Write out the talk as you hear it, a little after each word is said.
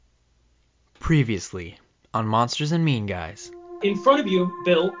Previously on Monsters and Mean Guys. In front of you,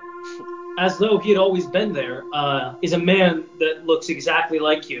 Bill, as though he had always been there, is a man that looks exactly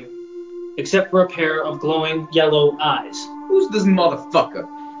like you, except for a pair of glowing yellow eyes. Who's this motherfucker?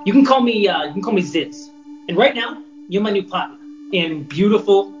 You can call me Ziz. And right now, you're my new partner. In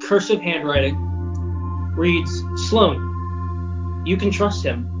beautiful cursive handwriting, reads Sloan. You can trust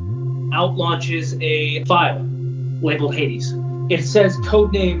him. Out launches a file labeled Hades. It says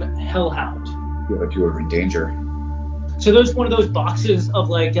codename Hellhound. Feel like you are in danger. So there's one of those boxes of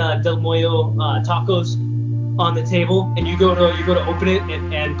like Del Mollo tacos on the table, and you go to open it,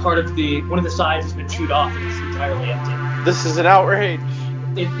 and part of one of the sides has been chewed off, and it's entirely empty. This is an outrage.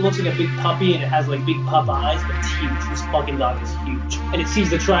 It looks like a big puppy, and it has like big pup eyes, but it's huge. This fucking dog is huge, and it sees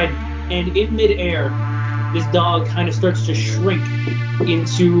the trident, and in midair, this dog kind of starts to shrink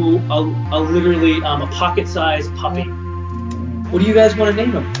into a literally a pocket-sized puppy. What do you guys want to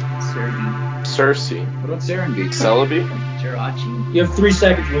name him? Cersei. What about Serenbeak? Celebi? Jirachi? You have 3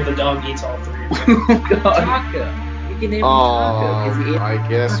 seconds before the dog eats all 3 of you. Oh, God. Taka. We can name him Taka. 'cause he ate I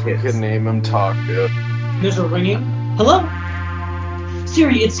guess we tacos. could name him Taco. There's a ringing. Hello?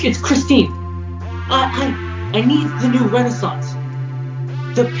 Siri, it's Christine. I need the new Renaissance.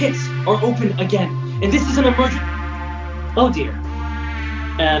 The pits are open again, and this is an emergent. Oh dear.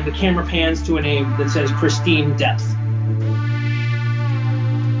 And the camera pans to a name that says Christine Depth.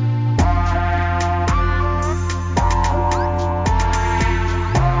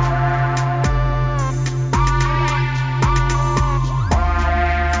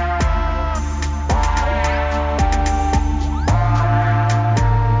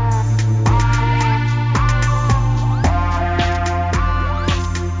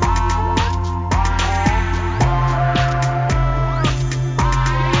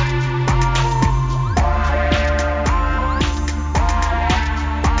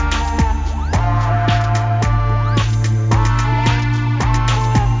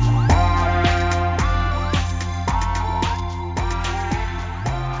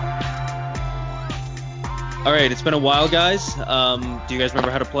 Alright, it's been a while, guys. Do you guys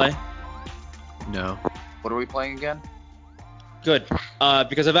remember how to play? No. What are we playing again? Good.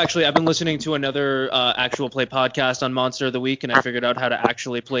 Because I've been listening to another actual play podcast on Monster of the Week, and I figured out how to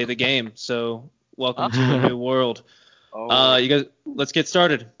actually play the game. So, welcome to a new world. You guys, let's get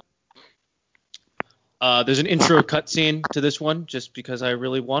started. There's an intro cutscene to this one, just because I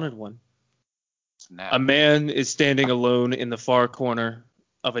really wanted one. A man is standing alone in the far corner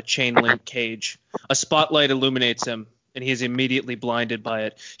of a chain link cage. A spotlight illuminates him, and he is immediately blinded by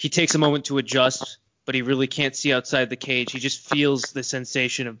it. He takes a moment to adjust, but he really can't see outside the cage. He just feels the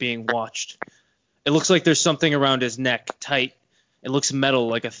sensation of being watched. It looks like there's something around his neck, tight. It looks metal,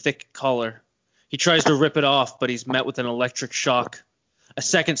 like a thick collar. He tries to rip it off, but he's met with an electric shock. A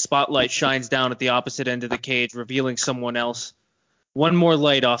second spotlight shines down at the opposite end of the cage, revealing someone else. One more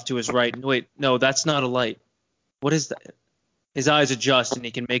light off to his right. Wait, no, that's not a light. What is that? His eyes adjust, and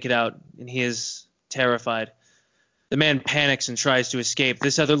he can make it out, and he is terrified. The man panics and tries to escape.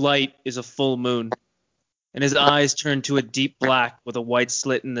 This other light is a full moon, and his eyes turn to a deep black with a white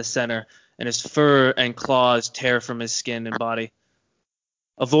slit in the center, and his fur and claws tear from his skin and body.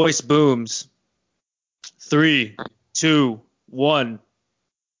 A voice booms. 3, 2, 1.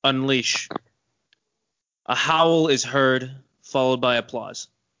 Unleash. A howl is heard, followed by applause.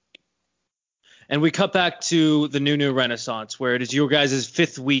 And we cut back to the new Renaissance, where it is your guys'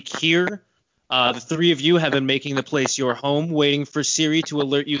 5th week here. The 3 of you have been making the place your home, waiting for Siri to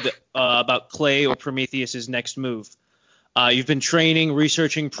alert you about Clay or Prometheus's next move. You've been training,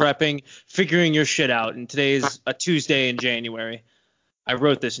 researching, prepping, figuring your shit out, and today is a Tuesday in January. I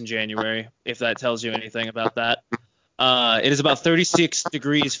wrote this in January, if that tells you anything about that. It is about 36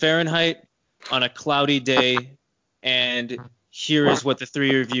 degrees Fahrenheit on a cloudy day, and here is what the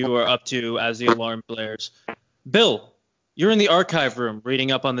 3 of you are up to as the alarm blares. Bill, you're in the archive room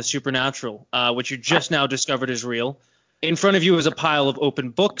reading up on the supernatural, which you just now discovered is real. In front of you is a pile of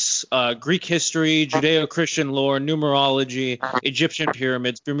open books, Greek history, Judeo-Christian lore, numerology, Egyptian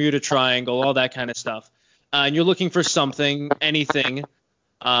pyramids, Bermuda Triangle, all that kind of stuff. And you're looking for something, anything,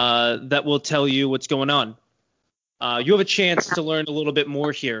 that will tell you what's going on. You have a chance to learn a little bit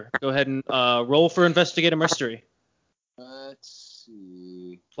more here. Go ahead and roll for Investigate a Mystery. Let's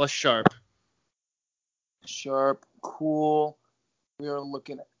see. Plus sharp. Sharp, cool. We are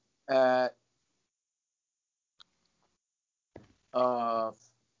looking at 5.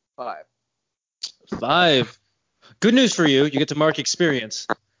 5. Good news for you. You get to mark experience.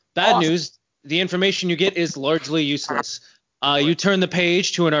 Bad news. The information you get is largely useless. You turn the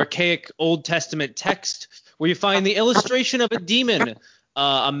page to an archaic Old Testament text where you find the illustration of a demon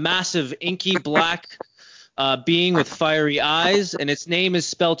a massive inky black being with fiery eyes, and its name is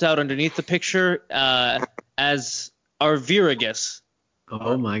spelt out underneath the picture as Arviragus.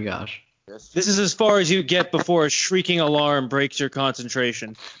 Oh my gosh. This is as far as you get before a shrieking alarm breaks your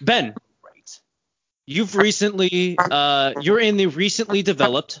concentration. Ben, you've recently, you're in the recently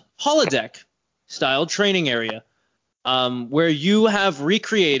developed holodeck style training area, where you have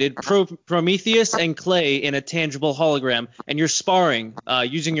recreated Prometheus and Clay in a tangible hologram, and you're sparring,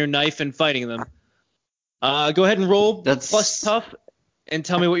 using your knife and fighting them. Go ahead and roll plus tough, and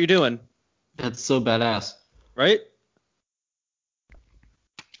tell me what you're doing. That's so badass. Right?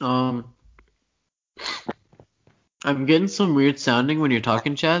 I'm getting some weird sounding when you're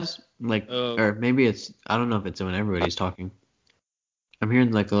talking, Chaz. Like, or maybe it's, I don't know if it's when everybody's talking. I'm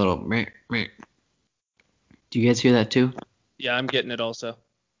hearing like a little meh, meh. Do you guys hear that too? Yeah, I'm getting it also.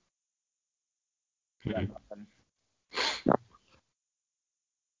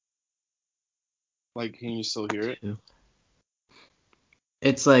 Like, can you still hear it?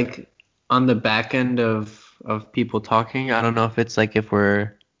 It's like on the back end of people talking. I don't know if it's like if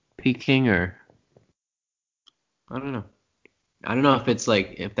we're peaking or I don't know. I don't know if it's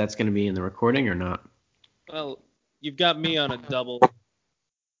like if that's going to be in the recording or not. Well, you've got me on a double.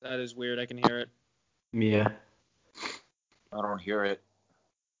 That is weird. I can hear it. Yeah. I don't hear it.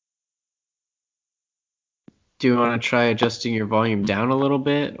 Do you want to try adjusting your volume down a little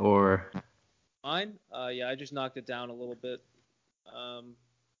bit or? Mine? Yeah, I just knocked it down a little bit.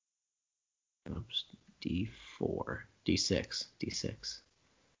 Oops. D4, D6, D6.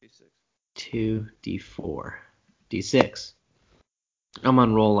 D6. 2, D4, D6. I'm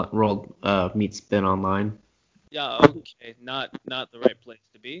on roll meet spin online. Yeah, okay. Not the right place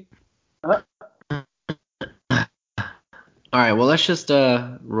to be. All right, well let's just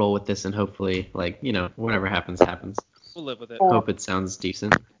roll with this and hopefully whatever happens happens. We'll live with it. Hope it sounds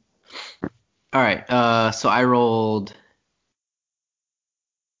decent. All right, so I rolled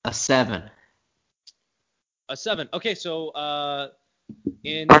a 7. A 7. Okay, so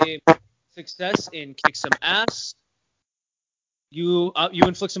in a success in kick some ass, you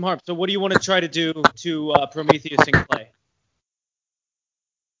inflict some harm. So what do you want to try to do to Prometheus and Clay?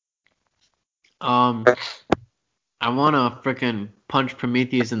 I want to frickin' punch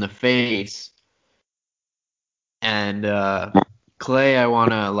Prometheus in the face, and Clay I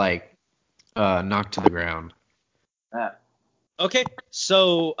want to knock to the ground. Okay,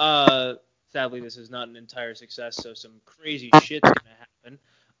 so sadly this is not an entire success, so some crazy shit's gonna happen.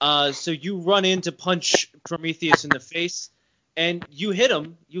 So you run in to punch Prometheus in the face, and you hit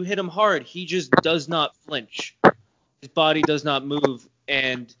him. You hit him hard. He just does not flinch. His body does not move,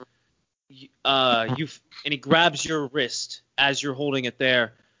 and he grabs your wrist as you're holding it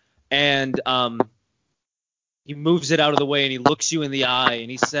there, and he moves it out of the way, and he looks you in the eye,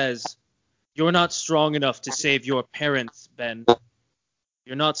 and he says, "You're not strong enough to save your parents, Ben.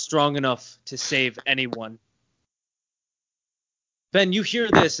 You're not strong enough to save anyone." Ben, you hear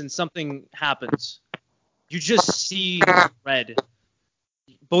this, and something happens. You just see red.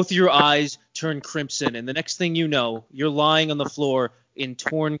 Both of your eyes turn crimson, and the next thing you know, you're lying on the floor in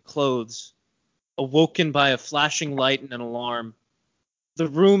torn clothes, awoken by a flashing light and an alarm. The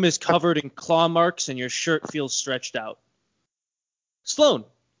room is covered in claw marks, and your shirt feels stretched out. Sloan,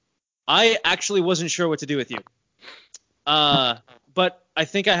 I actually wasn't sure what to do with you. But I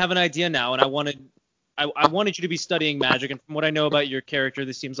think I have an idea now, and I wanted you to be studying magic, and from what I know about your character,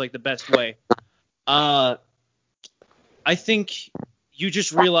 this seems like the best way. I think you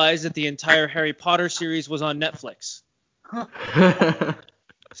just realized that the entire Harry Potter series was on Netflix.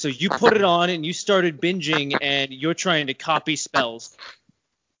 So you put it on and you started binging and you're trying to copy spells.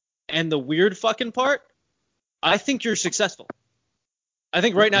 And the weird fucking part, I think you're successful. I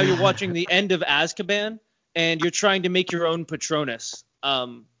think right now you're watching the end of Azkaban and you're trying to make your own Patronus.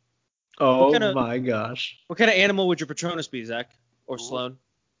 My gosh. What kind of animal would your Patronus be, Zach? Or Sloan?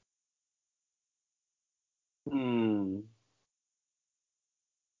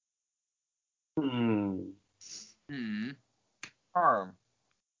 Harm.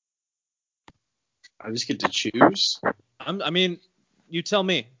 I just get to choose? I mean, you tell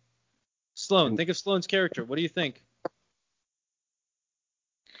me. Sloan, think of Sloan's character. What do you think?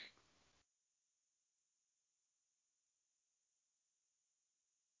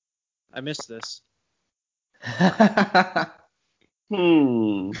 I missed this.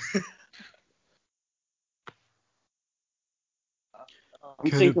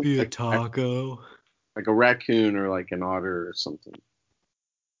 Could it be a taco? Like a raccoon or like an otter or something.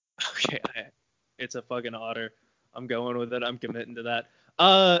 Okay, it's a fucking otter. I'm going with it. I'm committing to that.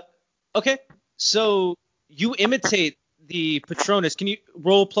 Okay, so you imitate the Patronus. Can you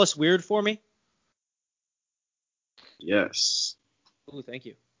roll plus weird for me? Yes, Oh, thank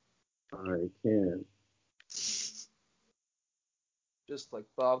you. I can. Just like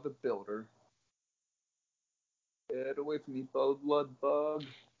Bob the Builder. Get away from me, blood bug.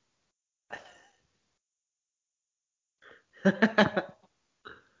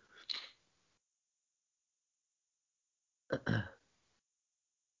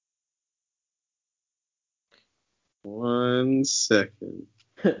 One second.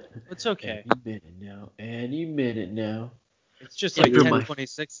 It's okay. Any minute now. It's just Yeah, like you're my-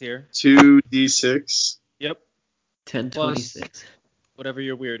 10:26 here. 2d6. Yep. 10:26. Whatever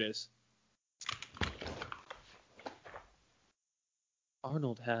your weird is.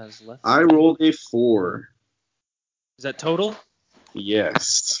 Arnold has left. I rolled a 4. Is that total?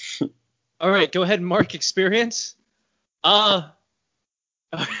 Yes. All right, go ahead and mark experience.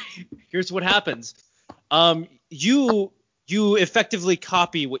 Here's what happens. You effectively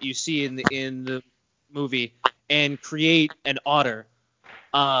copy what you see in the movie and create an otter.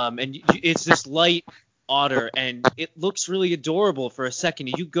 It's this light otter, and it looks really adorable for a second.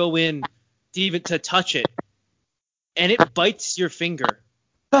 You go in to touch it, and it bites your finger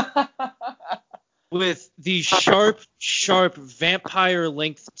with these sharp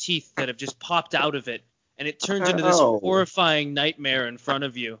vampire-length teeth that have just popped out of it, and it turns into this Ow. horrifying nightmare in front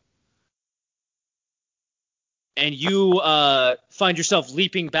of you. And you find yourself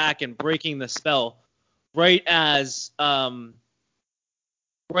leaping back and breaking the spell right as the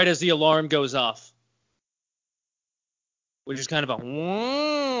alarm goes off, which is kind of a.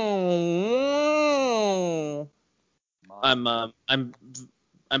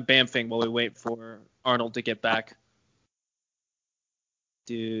 I'm bamfing while we wait for Arnold to get back.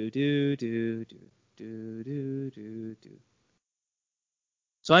 Do.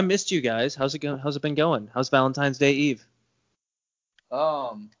 So I missed you guys. How's it been going? How's Valentine's Day Eve?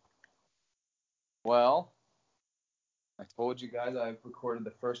 Well, I told you guys I've recorded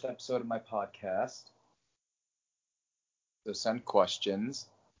the first episode of my podcast. So send questions.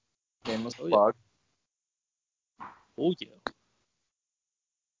 Shameless plug. Oh yeah.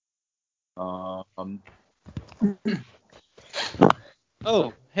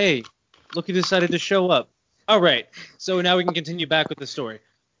 Oh, hey, look who decided to show up. All right, so now we can continue back with the story.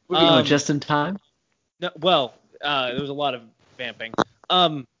 Just in time? No, well, there was a lot of vamping.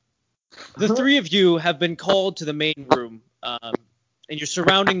 The three of you have been called to the main room, and you're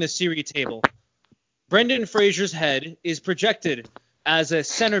surrounding the Siri table. Brendan Fraser's head is projected as a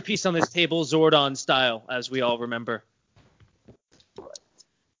centerpiece on this table, Zordon style, as we all remember.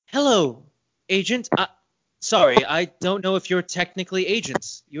 Hello, Agent. Sorry, I don't know if you're technically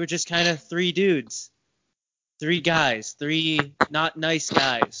agents. You're just kind of three dudes. Three guys. Three not nice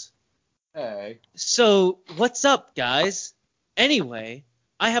guys. Hey. So, what's up, guys? Anyway,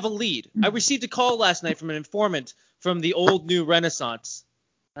 I have a lead. I received a call last night from an informant from the old new Renaissance.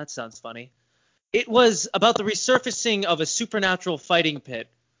 That sounds funny. It was about the resurfacing of a supernatural fighting pit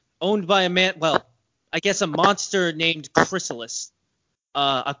owned by a man, well, I guess a monster named Chrysalis.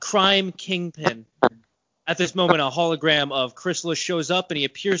 A crime kingpin. At this moment, a hologram of Chrysalis shows up, and he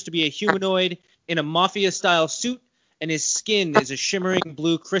appears to be a humanoid in a mafia-style suit, and his skin is a shimmering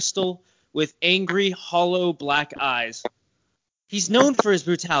blue crystal with angry, hollow black eyes. He's known for his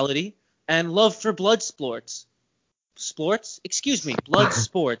brutality and love for blood sports. Sports? Excuse me, blood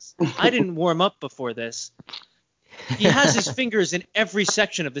sports. I didn't warm up before this. He has his fingers in every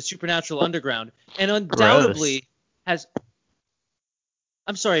section of the supernatural underground, and undoubtedly has...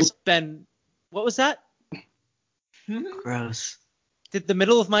 I'm sorry, Ben. What was that? Gross. Did the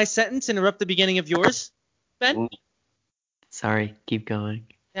middle of my sentence interrupt the beginning of yours, Ben? Sorry, keep going.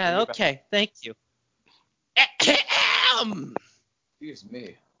 Yeah, okay. Thank you. Excuse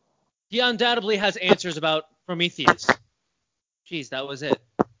me. He undoubtedly has answers about Prometheus. Jeez, that was it.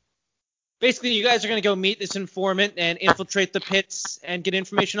 Basically, you guys are going to go meet this informant and infiltrate the pits and get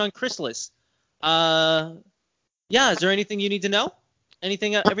information on Chrysalis. Yeah, is there anything you need to know?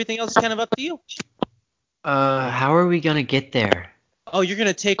 Everything else is kind of up to you. How are we gonna get there? Oh, you're going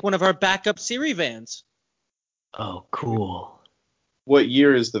to take one of our backup Siri vans. Oh, cool. What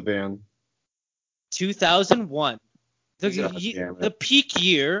year is the van? 2001. God damn it. The peak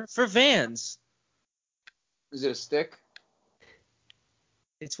year for vans. Is it a stick?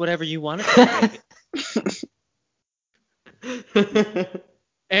 It's whatever you want it to be.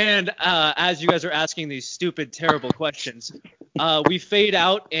 And as you guys are asking these stupid, terrible questions, we fade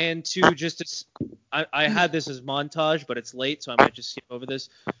out into just I had this as montage, but it's late, so I might just skip over this.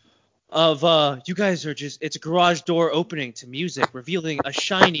 You guys are it's a garage door opening to music, revealing a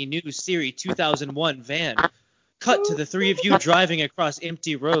shiny new Siri 2001 van. cut to the three of you driving across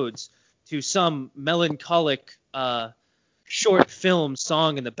empty roads to some melancholic short film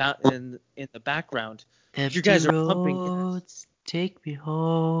song in the background. Empty You guys are pumping gas. roads, take me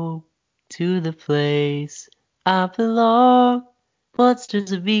home to the place I belong.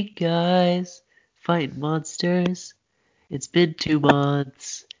 Monsters and me guys fighting monsters. It's been 2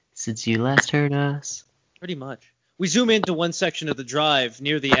 months since you last heard us. Pretty much. We zoom into one section of the drive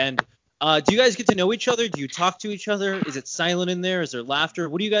near the end. Do you guys get to know each other? Do you talk to each other? Is it silent in there? Is there laughter?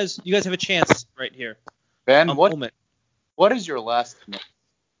 What do you guys have a chance right here? Ben, A moment. what is your last name?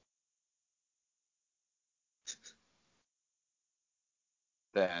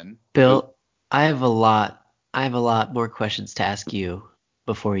 Ben. Bill, I have a lot more questions to ask you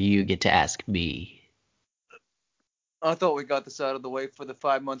before you get to ask me. I thought we got this out of the way for the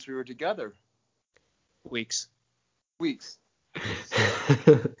 5 months we were together. Weeks. I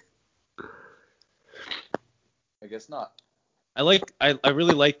guess not. I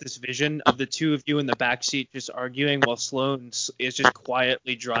really like this vision of the two of you in the backseat just arguing while Sloan is just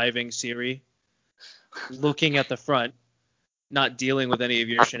quietly driving Siri, looking at the front, not dealing with any of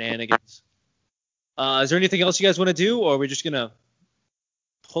your shenanigans. Is there anything else you guys want to do, or are we just going to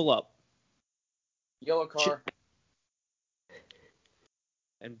pull up? Yellow car.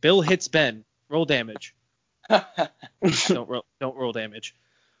 And Bill hits Ben. Roll damage. Don't roll damage.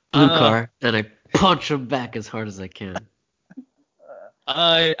 Blue car, and I punch him back as hard as I can.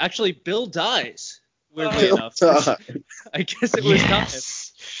 Actually, Bill dies. Weirdly enough. I guess it was not him.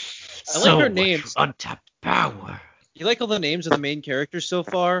 I like her names. Untapped power. You like all the names of the main characters so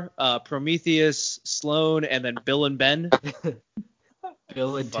far? Prometheus, Sloan, and then Bill and Ben.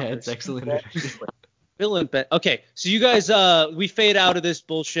 Bill and Ted's Excellent Adventure. Bill and Ben. Okay, so you guys, we fade out of this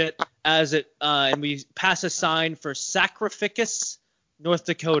bullshit and we pass a sign for Sacrificus, North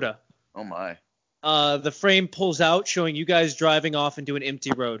Dakota. Oh my. The frame pulls out, showing you guys driving off into an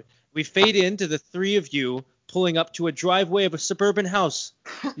empty road. We fade into the three of you pulling up to a driveway of a suburban house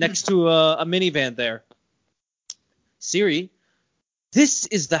next to a minivan there. Siri, this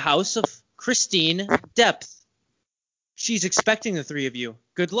is the house of Christine Depth. She's expecting the three of you.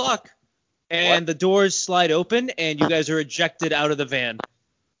 Good luck. And the doors slide open, and you guys are ejected out of the van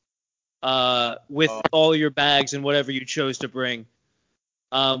with all your bags and whatever you chose to bring.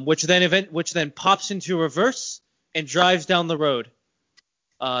 Which then pops into reverse and drives down the road.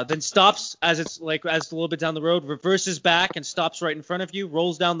 Then stops as it's a little bit down the road, reverses back and stops right in front of you,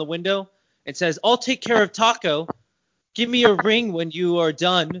 rolls down the window, and says, "I'll take care of Taco. Give me a ring when you are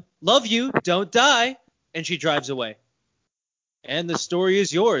done. Love you. Don't die." And she drives away. And the story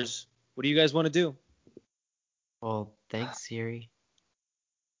is yours. What do you guys want to do? Well, thanks, Siri.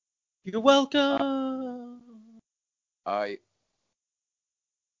 You're welcome. I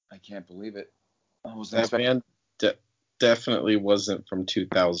can't believe it. I was That band definitely wasn't from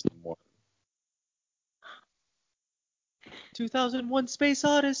 2001. 2001 Space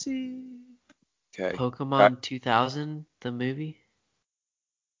Odyssey. Okay. Pokemon 2000, the movie?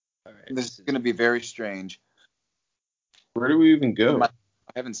 All right, This is going to be very strange. Where do we even go? I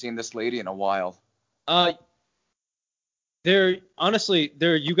haven't seen this lady in a while. You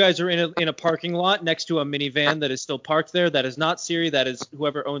guys are in a parking lot next to a minivan that is still parked there. That is not Siri. That is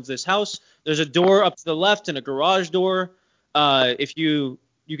whoever owns this house. There's a door up to the left and a garage door. If you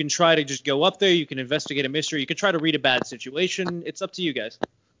can try to just go up there, you can investigate a mystery. You can try to read a bad situation. It's up to you guys.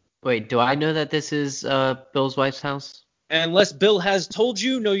 Wait, do I know that this is Bill's wife's house? Unless Bill has told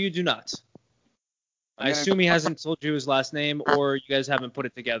you, no, you do not. I assume he hasn't told you his last name, or you guys haven't put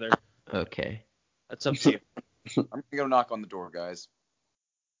it together. Okay. That's up to you. I'm going to go knock on the door, guys.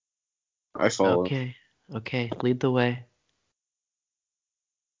 I follow. Okay, lead the way.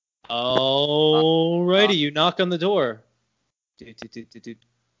 Alrighty, you knock on the door.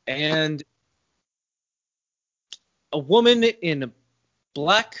 And a woman in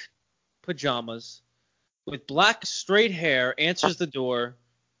black pajamas with black straight hair answers the door.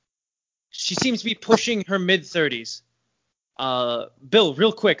 She seems to be pushing her mid-30s. Bill,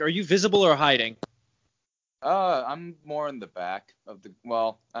 real quick, are you visible or hiding? I'm more in the back of the.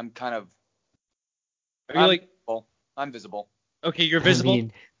 Well, I'm kind of. Visible. I'm visible. Okay, you're visible. I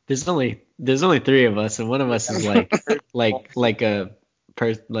mean, there's only 3 of us, and one of us is like a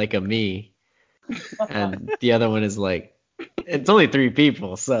me, and the other one is it's only 3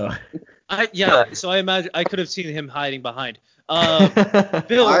 people, so. So I imagine I could have seen him hiding behind.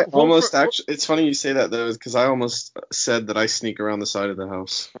 Bill, I almost it's funny you say that though, because I almost said that I sneak around the side of the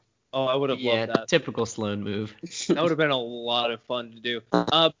house. Oh, I would have loved that. Typical Sloan move. That would have been a lot of fun to do.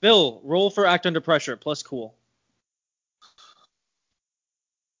 Bill, roll for act under pressure plus cool.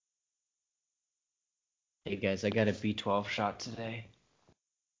 Hey guys, I got a B12 shot today.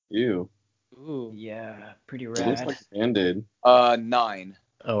 Ew. Ooh. Yeah, pretty It looks rad. like a Band-Aid. 9.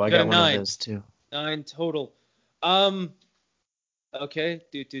 Oh, I You got got one 9. of those too. 9 total. Okay.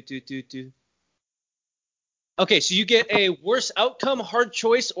 Okay, so you get a worse outcome, hard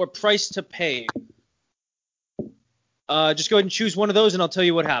choice, or price to pay. Just go ahead and choose one of those, and I'll tell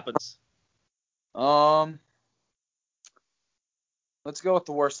you what happens. Let's go with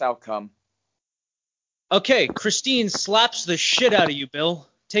the worst outcome. Okay, Christine slaps the shit out of you, Bill.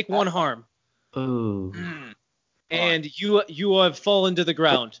 Take 1 harm. Ooh. And you have fallen to the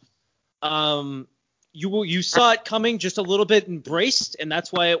ground. You saw it coming just a little bit and braced, and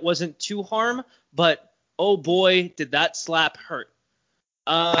that's why it wasn't 2 harm. But oh boy, did that slap hurt.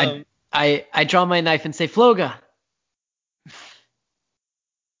 I draw my knife and say, Floga.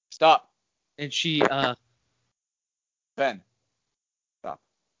 Stop. And she Ben. Stop.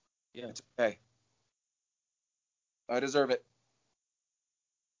 Yeah. It's okay. I deserve it.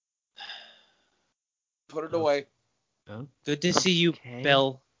 Put it away. Oh, Good to see you, okay.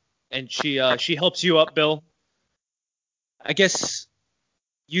 Bill. And she helps you up, Bill. I guess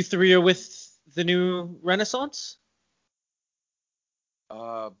you 3 are with the new Renaissance?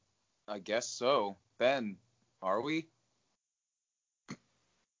 I guess so. Ben, are we?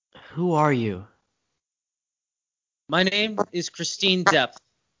 Who are you? My name is Christine Depth.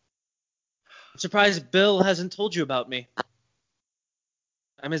 I'm surprised Bill hasn't told you about me.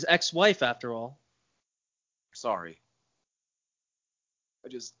 I'm his ex-wife, after all. Sorry.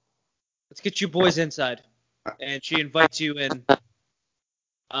 Let's get you boys inside. And she invites you in.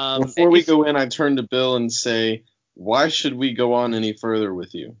 Before we go in, I turn to Bill and say, why should we go on any further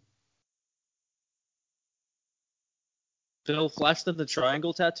with you? Bill, flash them the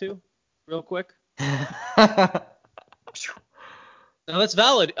triangle tattoo real quick. I No, that's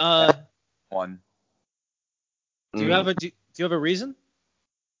valid. 1. Do you have a reason?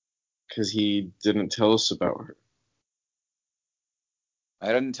 Because he didn't tell us about her. I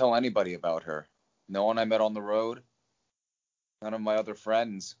didn't tell anybody about her. No one I met on the road. None of my other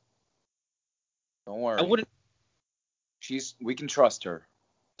friends. Don't worry. I wouldn't. We can trust her.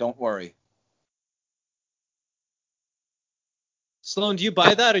 Don't worry. Sloan, do you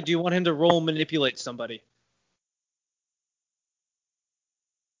buy that, or do you want him to roll manipulate somebody?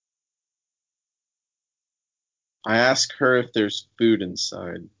 I ask her if there's food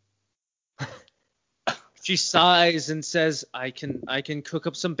inside. She sighs and says, I can cook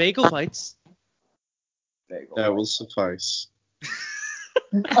up some bagel bites. That will suffice.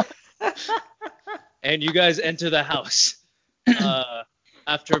 And you guys enter the house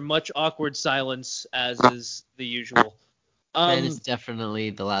after much awkward silence, as is the usual. Ben is definitely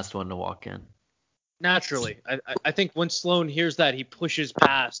the last one to walk in. Naturally. I think when Sloan hears that, he pushes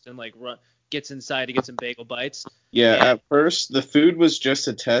past and gets inside to get some bagel bites. Yeah, at first, the food was just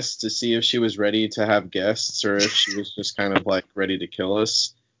a test to see if she was ready to have guests or if she was just kind of ready to kill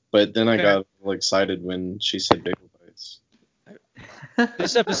us. But then I got a little excited when she said bagel bites.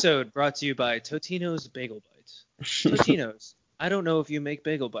 This episode brought to you by Totino's Bagel Bites. Totino's. I don't know if you make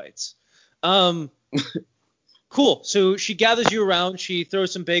bagel bites. Cool. So she gathers you around. She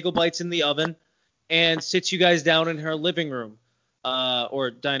throws some bagel bites in the oven and sits you guys down in her living room,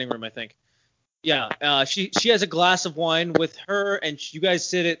 or dining room, I think. Yeah. She has a glass of wine with her, and you guys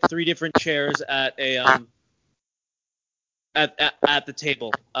sit at 3 different chairs at at the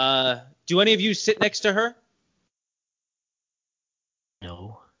table. Do any of you sit next to her?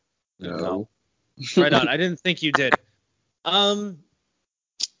 No. Right on. I didn't think you did.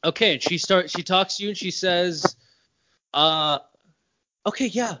 Okay, and she talks to you and she says, okay,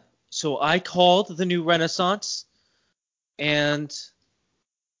 yeah. So I called the new Renaissance and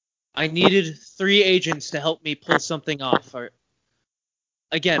I needed 3 agents to help me pull something off.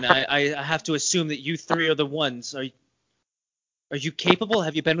 Again, I have to assume that you 3 are the ones. Are you capable?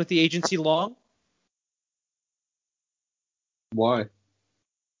 Have you been with the agency long? Why?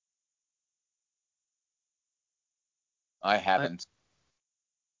 I haven't.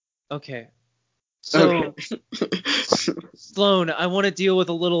 Okay. So, Sloan, I want to deal with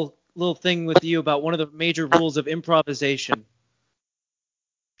a little thing with you about one of the major rules of improvisation.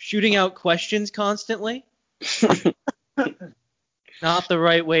 Shooting out questions constantly? Not the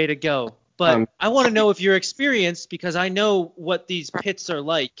right way to go. But I want to know if you're experienced, because I know what these pits are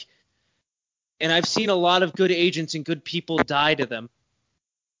like. And I've seen a lot of good agents and good people die to them.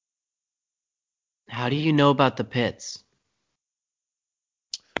 How do you know about the pits?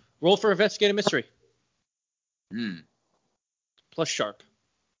 Roll for Investigate a Mystery. Hmm. Plus Sharp.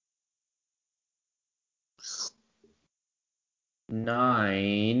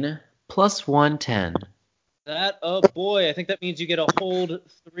 9 plus 1, 10. That, oh boy, I think that means you get a hold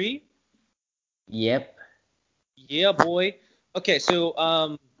 3. Yep. Yeah, boy. Okay, so,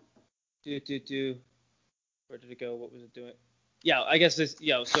 where did it go? What was it doing? Yeah, I guess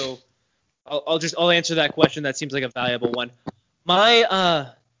so I'll answer that question. That seems like a valuable one.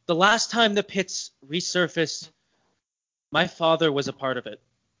 The last time the pits resurfaced, my father was a part of it.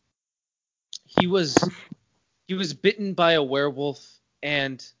 He was bitten by a werewolf,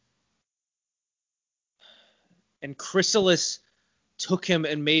 and Chrysalis took him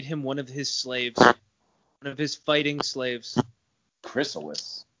and made him one of his slaves, one of his fighting slaves.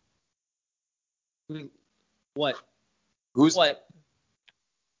 Chrysalis. What? Who's Siri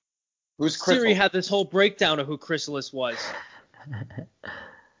Chrysalis? had this whole breakdown of who Chrysalis was.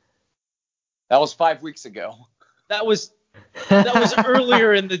 That was 5 weeks ago. That was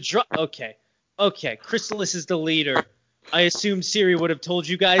earlier in the drop. Okay. Chrysalis is the leader. I assume Siri would have told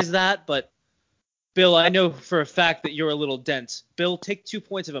you guys that, but Bill, I know for a fact that you're a little dense. Bill, take 2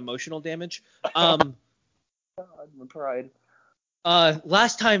 points of emotional damage. God, my pride.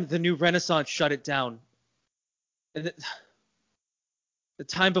 Last time the new Renaissance shut it down. And the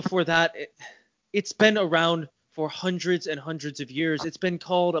time before that, it's been around for hundreds and hundreds of years. It's been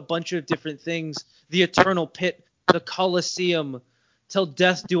called a bunch of different things. The Eternal Pit, the Colosseum, Till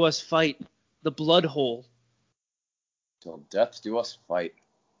Death Do Us Fight, the Blood Hole. Till death do us fight.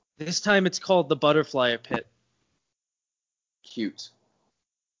 This time it's called the Butterfly Pit. Cute.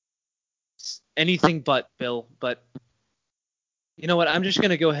 Anything but, Bill. But you know what? I'm just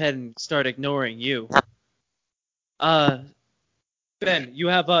going to go ahead and start ignoring you. Ben, you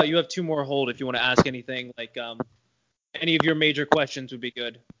have 2 more hold if you want to ask anything. Like any of your major questions would be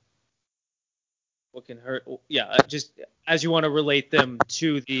good. What can hurt? Yeah, just as you want to relate them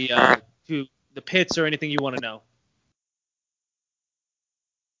to the pits or anything you want to know.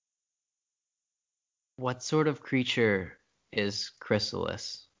 What sort of creature is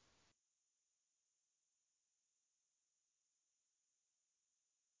Chrysalis?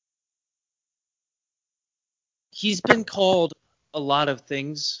 He's been called a lot of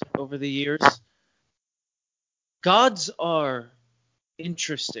things over the years. Gods are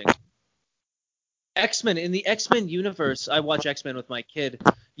interesting. X-Men, in the X-Men universe, I watch X-Men with my kid.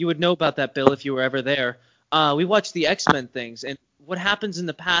 You would know about that, Bill, if you were ever there. We watch the X-Men things, and what happens in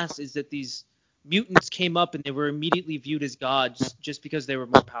the past is that these mutants came up and they were immediately viewed as gods just because they were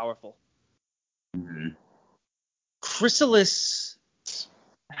more powerful. Mm-hmm. Chrysalis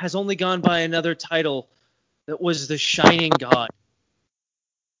has only gone by another title that was the Shining God.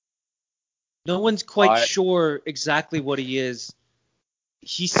 No one's quite sure exactly what he is.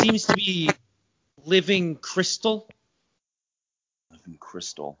 He seems to be living crystal. Living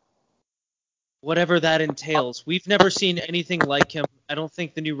crystal. Whatever that entails. We've never seen anything like him. I don't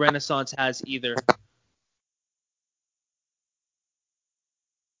think the new Renaissance has either.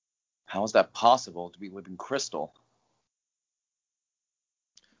 How is that possible to be living crystal?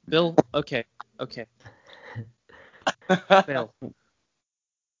 Bill, okay. Bill.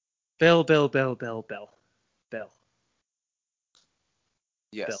 Bill.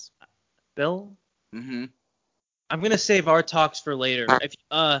 Yes. Bill? Mm-hmm. I'm going to save our talks for later. If,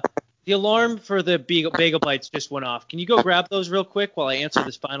 the alarm for the bagel bites just went off. Can you go grab those real quick while I answer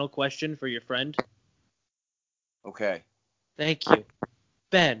this final question for your friend? Okay. Thank you.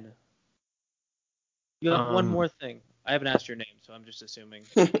 Ben, you have one more thing. I haven't asked your name, so I'm just assuming.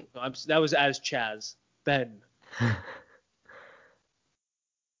 That was as Chaz. Ben.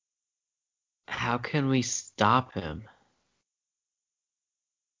 How can we stop him?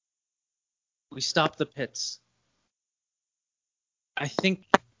 We stop the pits. I think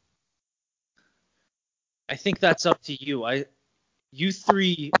that's up to you. You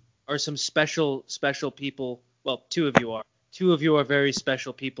 3 are some special people. Well, 2 of you are. 2 of you are very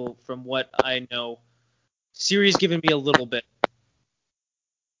special people from what I know. Siri's given me a little bit.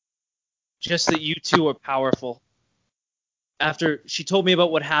 Just that you 2 are powerful. After she told me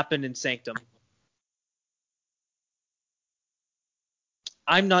about what happened in Sanctum.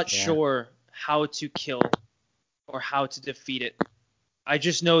 I'm not sure how to kill or how to defeat it. I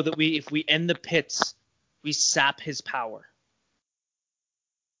just know that if we end the pits, we sap his power.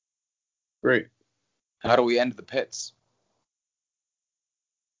 Great. How do we end the pits?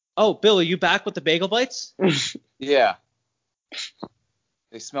 Oh, Bill, are you back with the bagel bites? Yeah.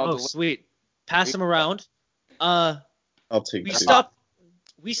 They smell delicious. Sweet. Pass them around. I'll take we 2.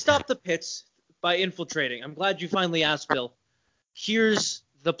 We stopped the pits by infiltrating. I'm glad you finally asked, Bill. Here's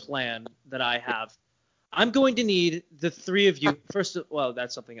the plan that I have. I'm going to need the 3 of you. Well,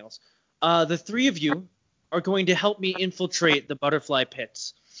 that's something else. The 3 of you are going to help me infiltrate the butterfly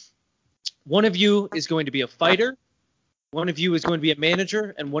pits. One of you is going to be a fighter, one of you is going to be a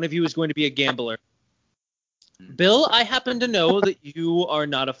manager, and one of you is going to be a gambler. Bill, I happen to know that you are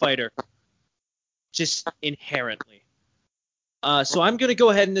not a fighter, just inherently. So I'm going to go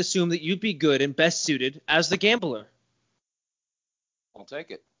ahead and assume that you'd be good and best suited as the gambler. I'll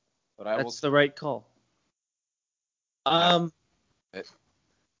take it. But That's the right call. I'm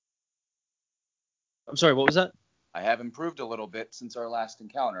sorry, what was that? I have improved a little bit since our last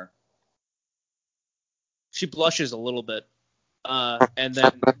encounter. She blushes a little bit, and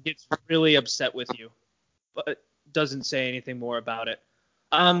then gets really upset with you, but doesn't say anything more about it.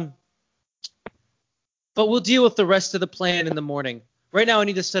 But we'll deal with the rest of the plan in the morning. Right now, I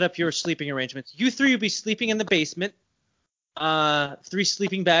need to set up your sleeping arrangements. You three will be sleeping in the basement. 3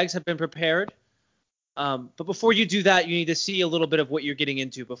 sleeping bags have been prepared. But before you do that, you need to see a little bit of what you're getting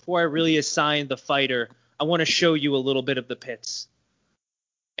into. Before I really assign the fighter, I want to show you a little bit of the pits.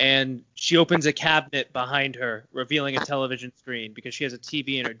 And she opens a cabinet behind her, revealing a television screen because she has a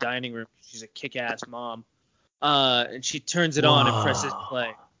TV in her dining room. She's a kick-ass mom. And she turns it on and presses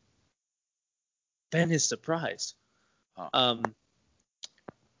play. Ben is surprised.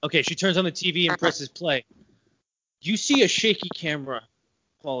 Okay, she turns on the TV and presses play. You see a shaky camera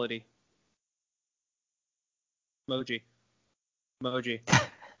quality. Emoji.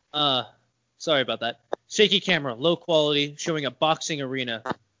 Sorry about that. Shaky camera, low quality, showing a boxing arena.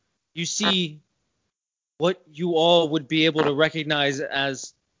 You see what you all would be able to recognize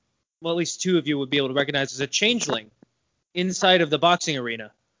as, well, at least 2 of you would be able to recognize as a changeling inside of the boxing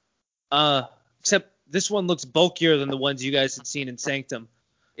arena. Except this one looks bulkier than the ones you guys had seen in Sanctum.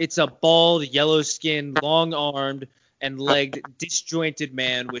 It's a bald, yellow-skinned, long-armed, and legged, disjointed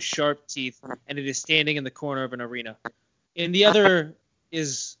man with sharp teeth, and it is standing in the corner of an arena. And the other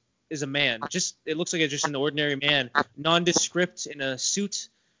is a man. It looks like just an ordinary man, nondescript in a suit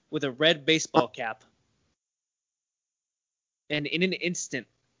with a red baseball cap. And in an instant,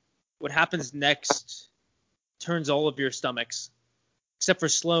 what happens next turns all of your stomachs, except for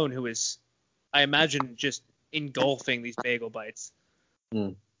Sloane, who is, I imagine, just engulfing these bagel bites.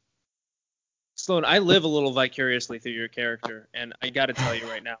 Sloane, I live a little vicariously through your character, and I got to tell you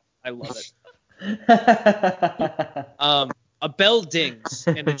right now, I love it. A bell dings,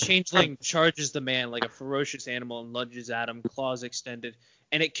 and the changeling charges the man like a ferocious animal and lunges at him, claws extended,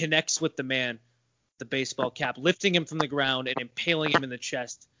 and it connects with the man, the baseball cap, lifting him from the ground and impaling him in the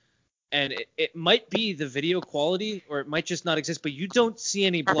chest. And it might be the video quality, or it might just not exist, but you don't see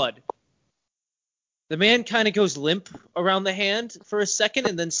any blood. The man kind of goes limp around the hand for a second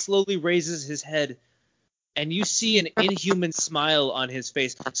and then slowly raises his head. And you see an inhuman smile on his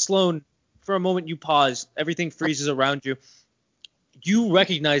face. Sloane, for a moment you pause. Everything freezes around you. You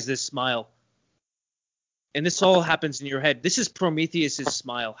recognize this smile. And this all happens in your head. This is Prometheus'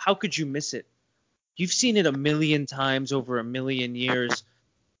 smile. How could you miss it? You've seen it 1,000,000 times over 1,000,000 years.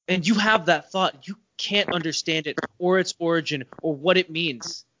 And you have that thought. You can't understand it or its origin or what it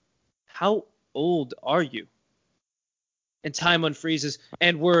means. How old are you? And time unfreezes,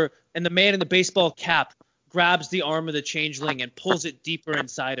 and the man in the baseball cap grabs the arm of the changeling and pulls it deeper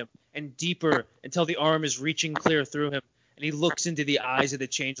inside him and deeper until the arm is reaching clear through him, and he looks into the eyes of the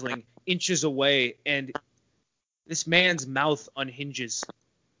changeling inches away, and this man's mouth unhinges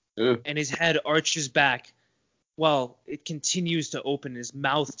and his head arches back while it continues to open. His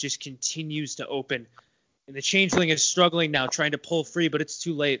mouth just continues to open, and the changeling is struggling now, trying to pull free, but it's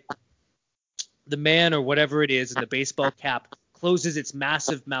too late. The man, or whatever it is in the baseball cap, closes its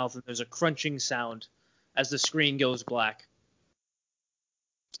massive mouth, and there's a crunching sound as the screen goes black.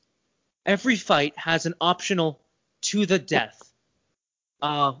 Every fight has an optional to the death,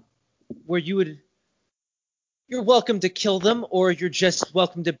 where you're welcome to kill them, or you're just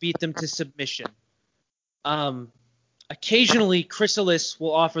welcome to beat them to submission. Occasionally, Chrysalis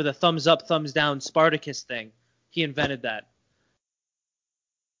will offer the thumbs up, thumbs down Spartacus thing. He invented that.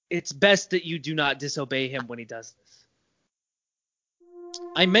 It's best that you do not disobey him when he does this.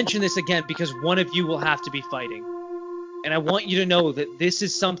 I mention this again because one of you will have to be fighting. And I want you to know that this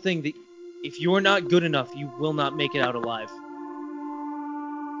is something that if you're not good enough, you will not make it out alive.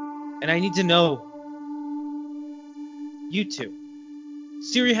 And I need to know you two.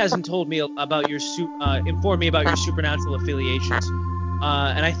 Siri hasn't told me about informed me about your supernatural affiliations.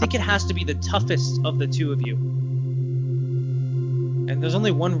 And I think it has to be the toughest of the 2 of you. And there's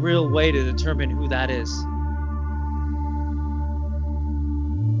only one real way to determine who that is.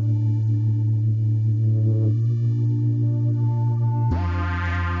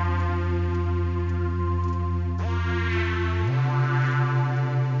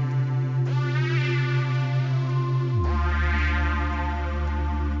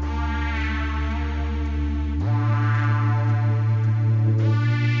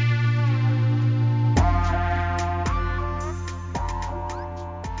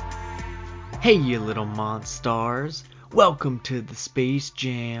 Hey, you little monsters. Welcome to the Space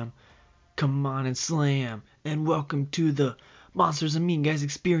Jam. Come on and slam. And welcome to the Monsters and Mean Guys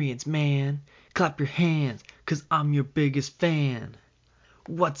experience, man. Clap your hands, cause I'm your biggest fan.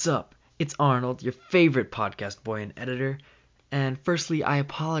 What's up? It's Arnold, your favorite podcast boy and editor. And firstly, I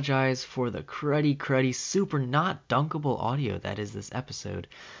apologize for the cruddy, super not dunkable audio that is this episode.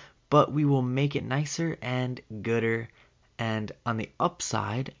 But we will make it nicer and gooder. And on the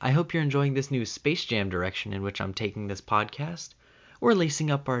upside, I hope you're enjoying this new Space Jam direction in which I'm taking this podcast. We're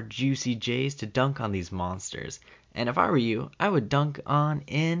lacing up our juicy J's to dunk on these monsters. And if I were you, I would dunk on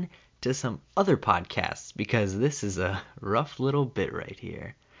in to some other podcasts because this is a rough little bit right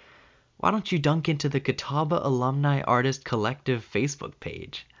here. Why don't you dunk into the Catawba Alumni Artist Collective Facebook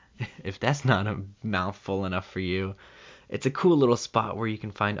page? If that's not a mouthful enough for you. It's a cool little spot where you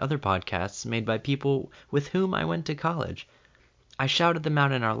can find other podcasts made by people with whom I went to college. I shouted them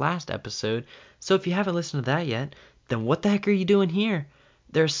out in our last episode, so if you haven't listened to that yet, then what the heck are you doing here?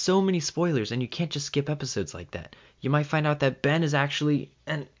 There are so many spoilers, and you can't just skip episodes like that. You might find out that Ben is actually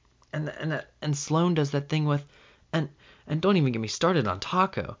and Sloan does that thing with and don't even get me started on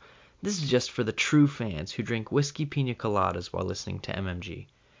Taco. This is just for the true fans who drink whiskey pina coladas while listening to MMG.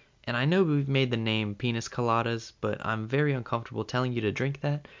 And I know we've made the name Penis Coladas, but I'm very uncomfortable telling you to drink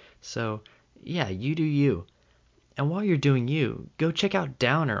that. So, yeah, you do you. And while you're doing you, go check out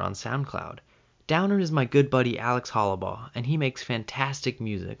Downer on SoundCloud. Downer is my good buddy Alex Hollabaugh, and he makes fantastic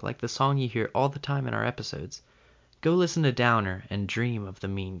music, like the song you hear all the time in our episodes. Go listen to Downer and dream of the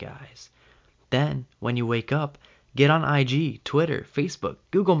mean guys. Then, when you wake up, get on IG, Twitter, Facebook,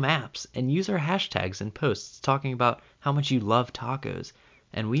 Google Maps, and use our hashtags and posts talking about how much you love tacos.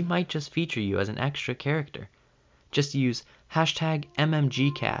 And we might just feature you as an extra character. Just use hashtag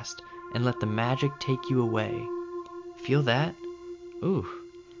MMGcast and let the magic take you away. Feel that? Ooh,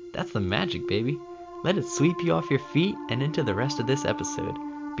 that's the magic, baby. Let it sweep you off your feet and into the rest of this episode,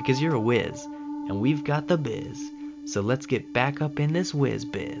 because you're a whiz, and we've got the biz. So let's get back up in this whiz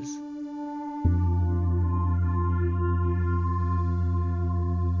biz.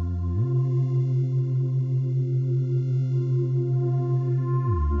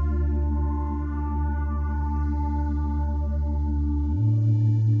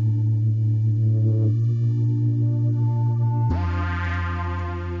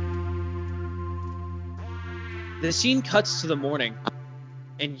 The scene cuts to the morning,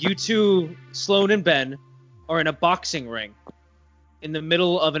 and you two, Sloan and Ben, are in a boxing ring in the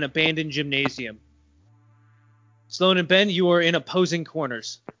middle of an abandoned gymnasium. Sloan and Ben, you are in opposing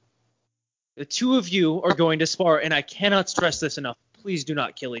corners. The two of you are going to spar, and I cannot stress this enough. Please do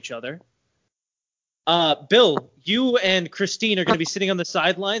not kill each other. Bill, you and Christine are going to be sitting on the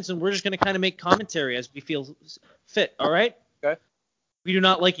sidelines, and we're just going to kind of make commentary as we feel fit, all right? Okay. We do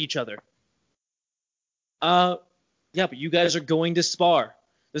not like each other. Yeah, but you guys are going to spar.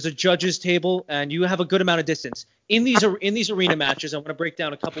 There's a judges table, and you have a good amount of distance. In these arena matches, I want to break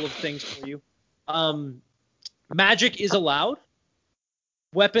down a couple of things for you. Magic is allowed.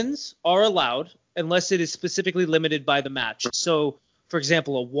 Weapons are allowed, unless it is specifically limited by the match. So, for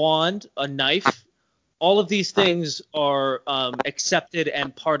example, a wand, a knife, all of these things are accepted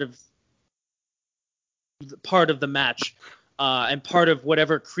and part of the match, and part of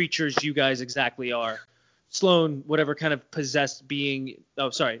whatever creatures you guys exactly are. Sloan, whatever kind of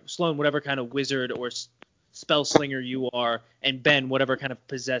Sloan, whatever kind of wizard or spell slinger you are, and Ben, whatever kind of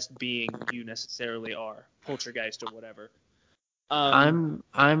possessed being you necessarily are, poltergeist or whatever. I'm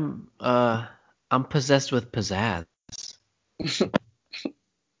possessed with pizzazz.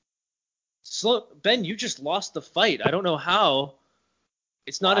 Ben, you just lost the fight. I don't know how.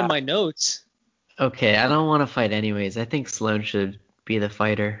 It's not in my notes. Okay, I don't want to fight anyways. I think Sloan should be the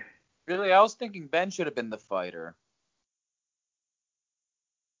fighter. Really, I was thinking Ben should have been the fighter.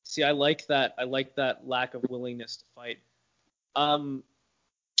 See, I like that. I like that lack of willingness to fight.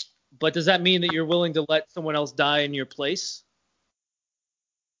 But does that mean that you're willing to let someone else die in your place?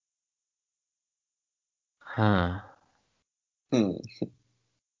 Huh.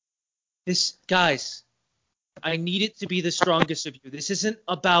 Guys, I need it to be the strongest of you. This isn't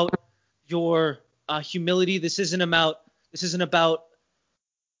about your humility. This isn't about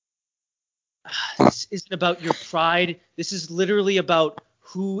your pride. This is literally about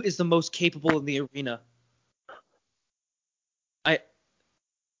who is the most capable in the arena.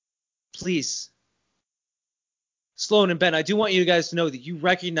 Please. Sloan and Ben, I do want you guys to know that you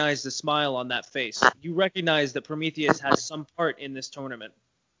recognize the smile on that face. You recognize that Prometheus has some part in this tournament.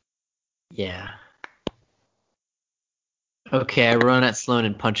 Yeah. Okay, I run at Sloan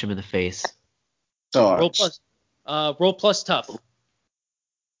and punch him in the face. Roll plus tough.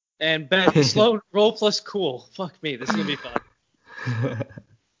 And Ben, Sloan, roll plus cool. Fuck me, this is gonna be fun.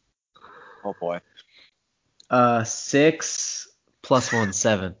 Oh boy. 6 plus 1,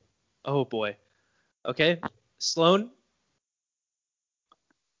 7. Oh boy. Okay, Sloan.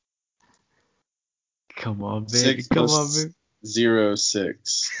 Come on, baby. 6 Come on, plus baby. 0,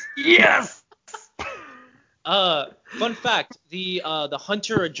 6. Yes. Fun fact: the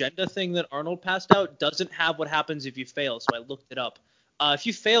hunter agenda thing that Arnold passed out doesn't have what happens if you fail. So I looked it up. If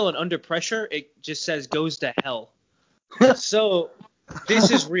you fail and under pressure, it just says goes to hell. So this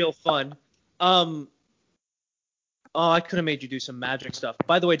is real fun. Oh, I could have made you do some magic stuff.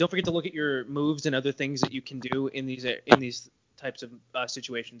 By the way, don't forget to look at your moves and other things that you can do in these types of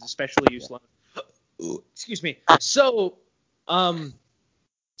situations, especially you, Sloan. Excuse me. So,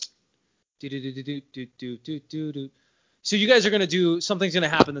 So you guys are gonna do something's gonna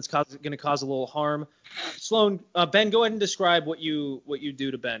happen that's gonna cause a little harm. Sloan, Ben, go ahead and describe what you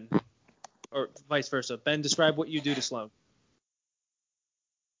do to Ben, or vice versa. Ben, describe what you do to Sloan.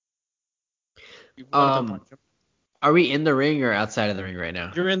 You wanted to punch him. Are we in the ring or outside of the ring right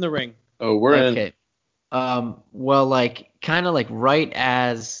now? You're in the ring. Oh, we're in. Okay. Well, like, kind of like right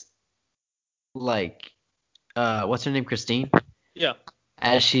as, like, what's her name? Christine? Yeah.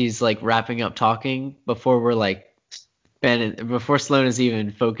 As she's like wrapping up talking, before we're like, before Sloan is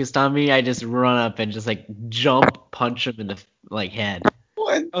even focused on me, I just run up and just like jump, punch him in the like head.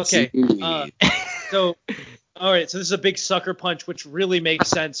 What? Okay. So, all right. So this is a big sucker punch, which really makes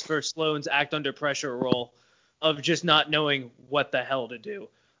sense for Sloan's act under pressure role of just not knowing what the hell to do.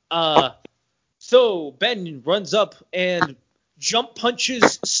 So Ben runs up and jump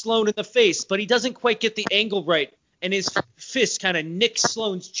punches Sloan in the face, but he doesn't quite get the angle right, and his fist kind of nicks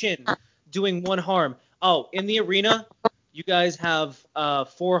Sloan's chin, doing 1 harm. Oh, in the arena, you guys have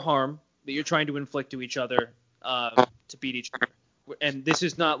 4 harm that you're trying to inflict to each other to beat each other. And this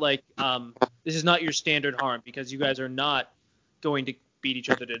is not like this is not your standard harm, because you guys are not going to beat each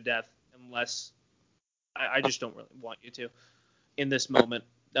other to death unless I just don't really want you to in this moment.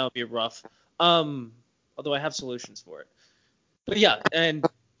 That would be rough. Although I have solutions for it. But yeah, and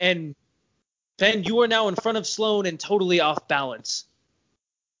Ben, you are now in front of Sloan and totally off balance.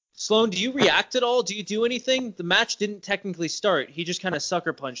 Sloan, do you react at all? Do you do anything? The match didn't technically start. He just kind of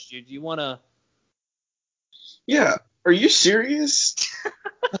sucker punched you. Do you want to? Yeah. Are you serious?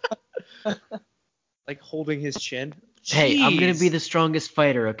 Like holding his chin? Hey, I'm gonna Jeez. be the strongest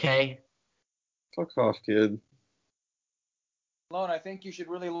fighter, okay? Fuck off, kid. Sloan, I think you should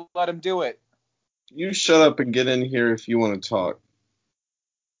really let him do it. You shut up and get in here if you want to talk.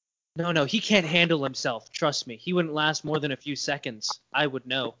 No, he can't handle himself. Trust me. He wouldn't last more than a few seconds. I would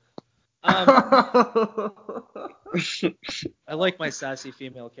know. I like my sassy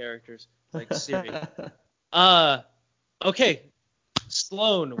female characters, like Siri. Okay.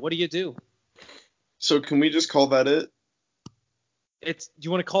 Sloan, what do you do? So can we just call that it? Do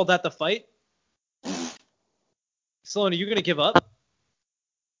you want to call that the fight? Sloan, are you gonna give up?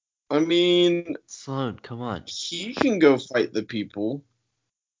 I mean, Sloan, come on. he can go fight the people.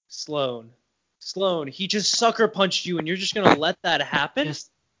 Sloan, he just sucker punched you, and you're just gonna let that happen?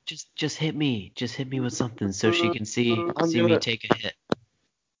 Just hit me. Just hit me with something so she can see me gonna- take a hit.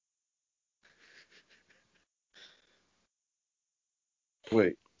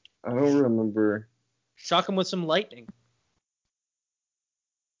 Wait, I don't remember. Shock him with some lightning.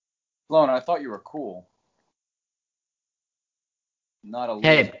 Sloan, I thought you were cool. Not a loser.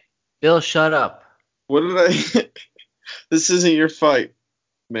 Hey, Bill, shut up. What did I? This isn't your fight,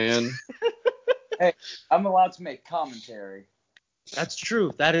 man. Hey, I'm allowed to make commentary. That's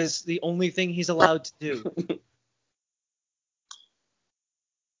true. That is the only thing he's allowed to do.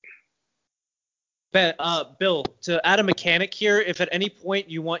 Bill, to add a mechanic here, if at any point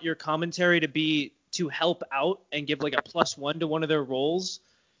you want your commentary to be to help out and give like a +1 to one of their rolls,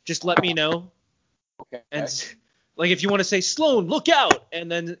 just let me know. Okay. And like if you want to say Sloan, look out,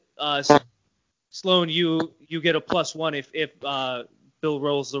 and then Sloan, you get a +1 if Bill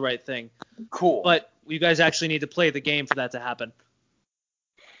rolls the right thing. Cool. But you guys actually need to play the game for that to happen.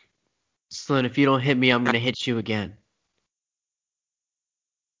 Sloan, if you don't hit me, I'm gonna hit you again.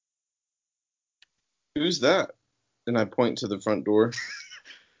 Who's that? And I point to the front door.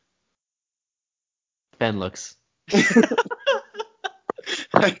 Ben looks.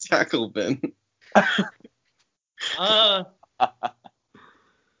 I tackle Ben.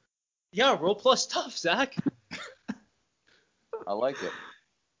 Yeah, roll plus tough, Zach. I like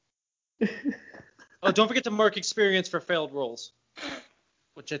it. Oh, don't forget to mark experience for failed rolls,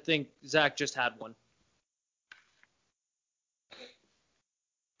 which I think Zach just had one.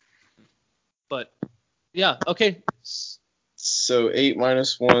 But yeah, okay. So 8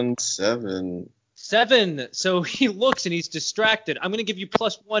 minus 1, 7. 7. So he looks and he's distracted. I'm going to give you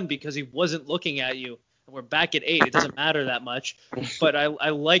 +1 because he wasn't looking at you. And we're back at 8. It doesn't matter that much. But I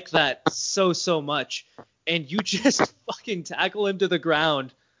like that so much. And you just fucking tackle him to the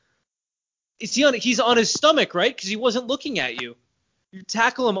ground. He's on his stomach, right? Because he wasn't looking at you. You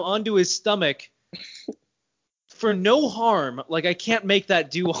tackle him onto his stomach for no harm. Like, I can't make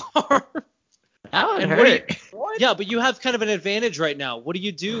that do harm. That would hurt. Yeah, but you have kind of an advantage right now. What do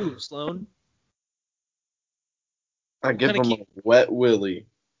you do, Sloan? I give him a wet willy.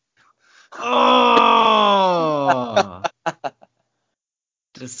 Oh!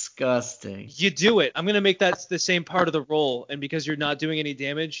 Disgusting. You do it. I'm going to make that the same part of the roll, and because you're not doing any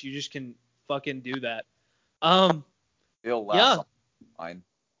damage, you just can fucking do that. Bill laughs on the line.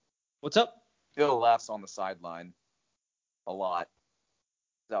 What's up? Bill laughs on the sideline a lot.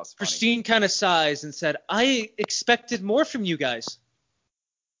 That was funny. Christine kind of sighs and said, I expected more from you guys.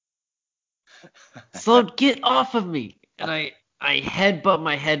 So get off of me. And I headbutt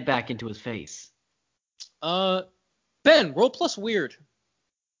my head back into his face. Ben, roll plus weird.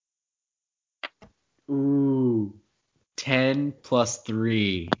 Ooh. 10 plus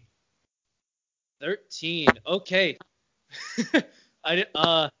 3. 13. Okay.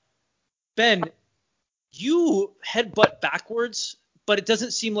 Ben, you headbutt backwards, but it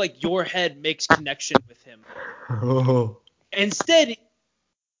doesn't seem like your head makes connection with him. Oh. Instead,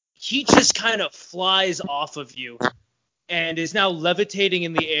 he just kind of flies off of you and is now levitating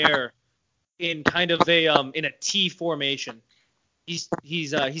in the air in kind of a in a T formation. He's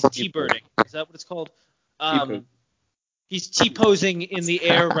T-birding. Is that what it's called? He's T-posing in the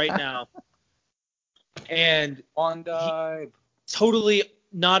air right now. And on dive. Totally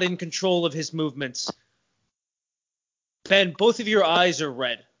not in control of his movements. Ben, both of your eyes are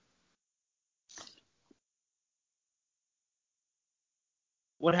red.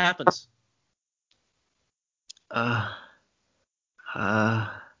 What happens? I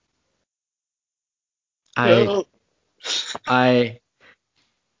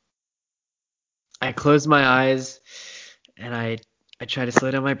close my eyes and I try to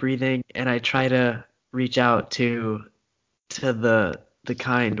slow down my breathing and I try to reach out to the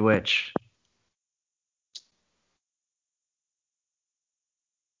kind witch.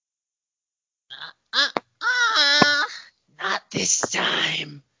 Not this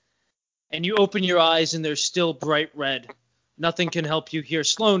time. And you open your eyes and they're still bright red. Nothing can help you here.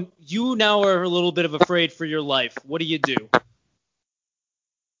 Sloan, you now are a little bit of afraid for your life. What do you do?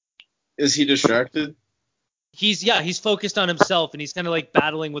 Is he distracted? He's focused on himself and he's kind of like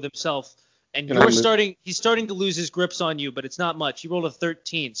battling with himself. And he's starting to lose his grips on you, but it's not much. He rolled a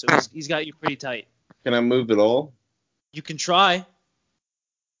 13, so he's got you pretty tight. Can I move at all? You can try.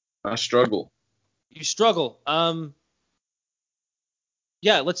 I struggle. You struggle.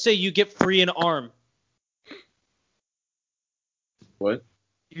 Yeah, let's say you get free an arm. What?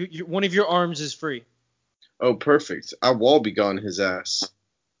 One of your arms is free. Oh, perfect. I wall begone his ass.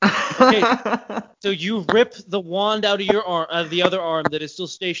 Okay, so you rip the wand out of your arm, out of the other arm that is still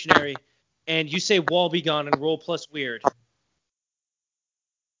stationary, and you say wall begone and roll plus weird.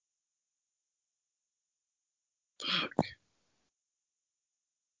 Fuck.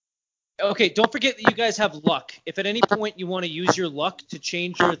 Okay, don't forget that you guys have luck. If at any point you want to use your luck to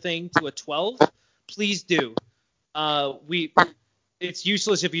change your thing to a 12, please do. It's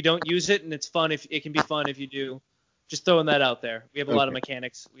useless if you don't use it, and it can be fun if you do. Just throwing that out there. We have a lot of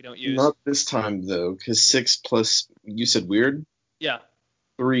mechanics we don't use. Not this time though, because 6 plus you said weird. Yeah.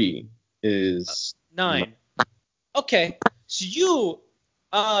 3 is 9. Okay, so you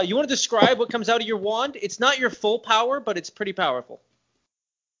want to describe what comes out of your wand? It's not your full power, but it's pretty powerful.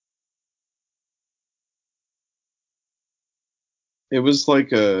 It was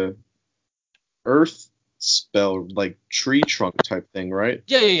like a earth spell, like tree trunk type thing, right?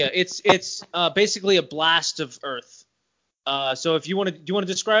 Yeah. It's basically a blast of earth. So if do you want to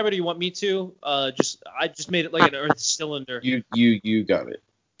describe it, or you want me to? I just made it like an earth cylinder. You got it.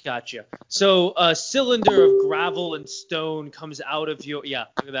 Gotcha. So a cylinder of gravel and stone comes out of your look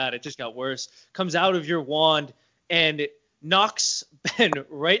at that, it just got worse. Comes out of your wand and it knocks Ben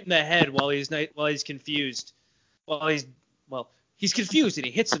right in the head while he's confused. He's confused and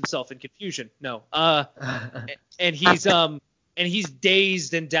he hits himself in confusion. No. And he's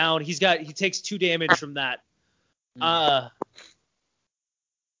dazed and down. He takes 2 damage from that.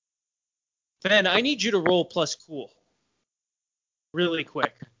 Ben, I need you to roll plus cool. Really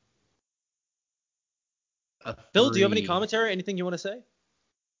quick. Bill, do you have any commentary? Anything you want to say?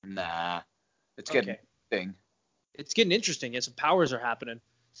 Nah. It's getting interesting. It's getting interesting. Yeah, some powers are happening.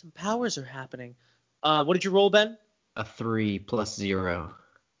 What did you roll, Ben? A 3 plus 0.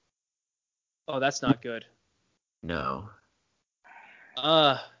 Oh, that's not good. No.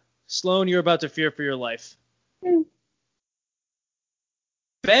 Sloan, you're about to fear for your life.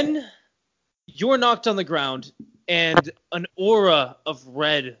 Ben, you're knocked on the ground, and an aura of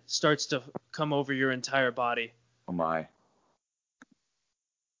red starts to come over your entire body. Oh my.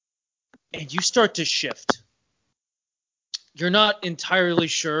 And you start to shift. You're not entirely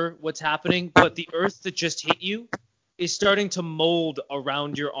sure what's happening, but the earth that just hit you is starting to mold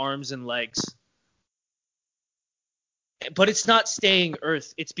around your arms and legs. But it's not staying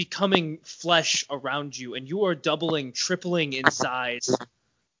earth. It's becoming flesh around you, and you are doubling, tripling in size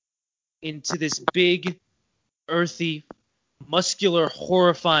into this big, earthy, muscular,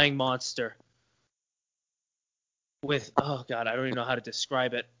 horrifying monster. With, oh god, I don't even know how to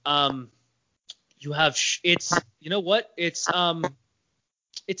describe it. You have it's you know what? It's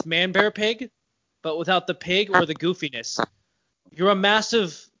Man Bear Pig, but without the pig or the goofiness. You're a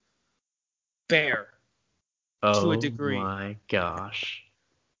massive bear to a degree. Oh my gosh.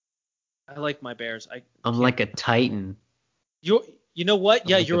 I like my bears. I'm like a titan. You know what?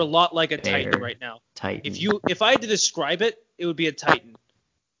 Yeah, like you're a a lot like a titan bear. right now. Titan. If I had to describe it, it would be a titan.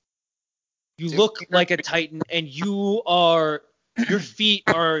 You look like a titan, and your feet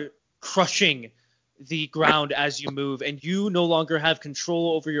are crushing the ground as you move, and you no longer have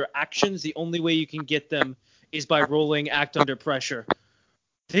control over your actions. The only way you can get them is by rolling act under pressure.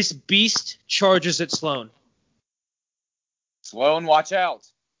 This beast charges at Sloan. Sloan, watch out.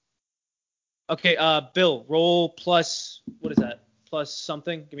 Okay, Bill, roll plus, what is that? Plus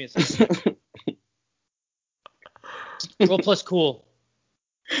something? Give me a second. Roll plus cool.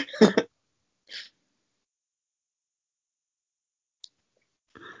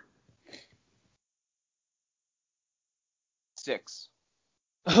 Six.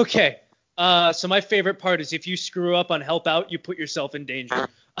 Okay. So my favorite part is if you screw up on help out, you put yourself in danger.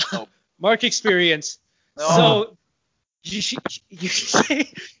 Oh. Mark experience. No. So you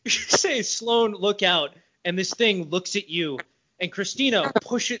say, Sloan, look out, and this thing looks at you, and Christine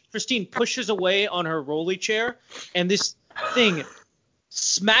pushes away on her rolly chair, and this thing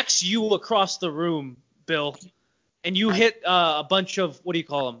smacks you across the room, Bill, and you hit a bunch of, what do you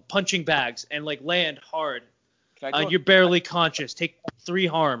call them, punching bags, and like land hard. You're barely conscious. Take 3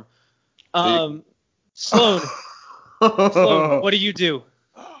 harm. Sloan, what do you do?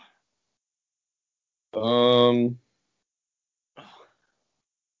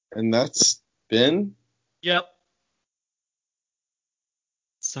 And that's Ben? Yep.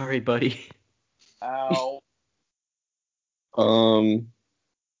 Sorry, buddy. Ow.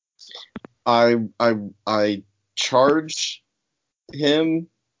 I charge him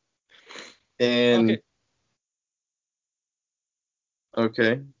and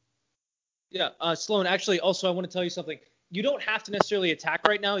okay. Yeah, Sloan, actually, also, I want to tell you something. You don't have to necessarily attack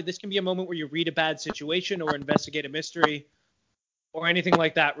right now. This can be a moment where you read a bad situation or investigate a mystery or anything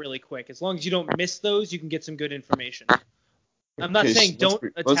like that really quick. As long as you don't miss those, you can get some good information. I'm not saying don't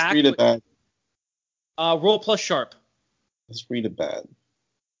attack. Let's read it bad. Roll plus sharp. Let's read it bad.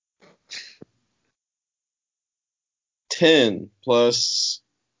 10 plus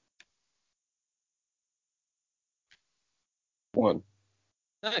 1.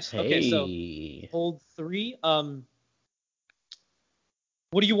 Nice. Hey. Okay, so hold 3. What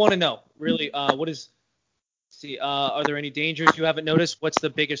do you want to know? Really, what is... See, are there any dangers you haven't noticed? What's the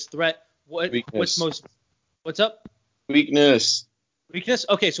biggest threat? Weakness. What's up? Weakness. Weakness?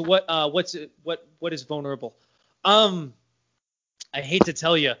 Okay, so what is vulnerable? I hate to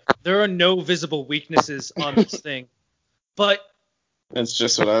tell you, there are no visible weaknesses on this thing. But that's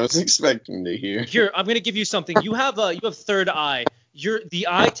just what I was expecting to hear. Here, I'm going to give you something. You have third eye. The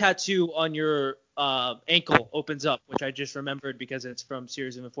eye tattoo on your ankle opens up, which I just remembered because it's from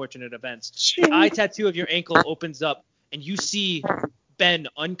Series of Unfortunate Events. The eye tattoo of your ankle opens up, and you see Ben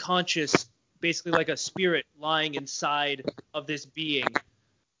unconscious, basically like a spirit lying inside of this being,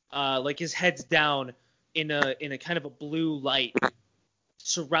 like his head's down in a kind of a blue light,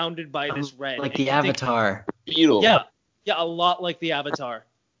 surrounded by this red. Like the Avatar. Beetle. Yeah, a lot like the Avatar.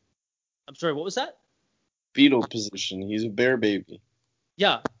 I'm sorry, what was that? Fetal position. He's a bear baby.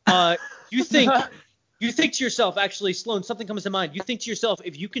 Yeah. You think to yourself, actually, Sloan, something comes to mind. You think to yourself,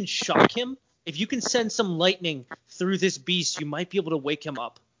 if you can shock him, if you can send some lightning through this beast, you might be able to wake him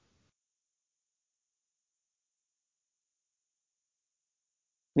up.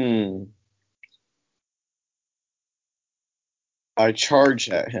 I charge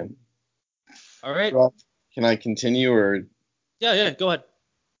at him. All right. Can I continue or? Yeah, go ahead.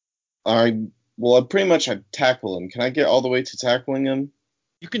 I pretty much tackle him. Can I get all the way to tackling him?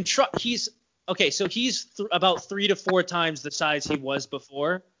 You can try. Okay, so he's about 3 to 4 times the size he was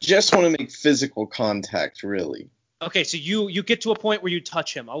before. Just want to make physical contact, really. Okay, so you get to a point where you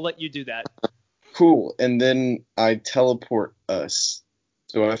touch him. I'll let you do that. Cool. And then I teleport us.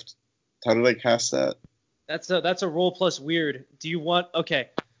 So how did I cast that? That's a roll plus weird. Do you want? Okay.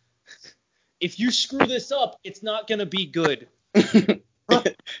 If you screw this up, it's not gonna be good.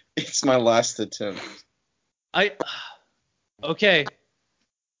 It's my last attempt. Okay.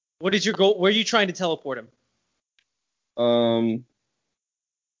 What is your goal? Where are you trying to teleport him?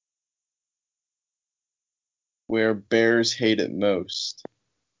 Where bears hate it most.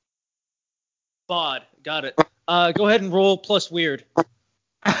 Bod. Got it. Go ahead and roll plus weird.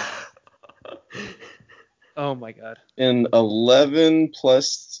 Oh my god. And 11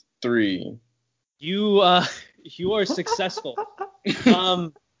 plus 3. You are successful.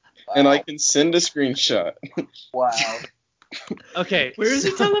 And I can send a screenshot. Wow. Okay. Where is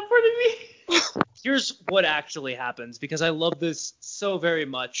he teleporting me? Here's what actually happens, because I love this so very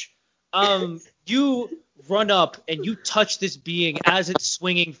much. You run up and you touch this being as it's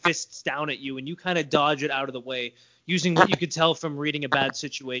swinging fists down at you, and you kind of dodge it out of the way using what you could tell from reading A Bad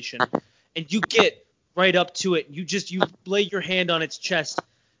Situation. And you get right up to it. You lay your hand on its chest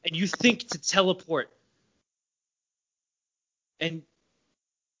and you think to teleport. And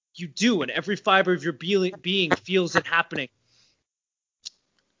you do, and every fiber of your being feels it happening.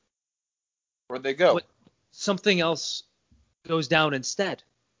 Where'd they go? But something else goes down instead.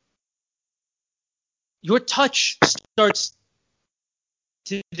 Your touch starts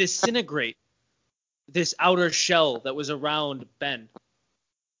to disintegrate this outer shell that was around Ben.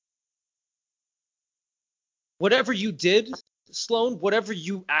 Whatever you did, Sloan, whatever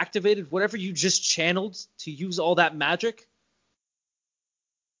you activated, whatever you just channeled to use all that magic,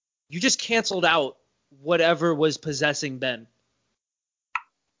 you just canceled out whatever was possessing Ben.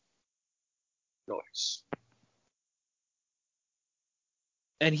 Nice.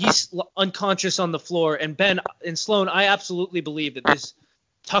 And he's unconscious on the floor. And Ben and Sloan, I absolutely believe that this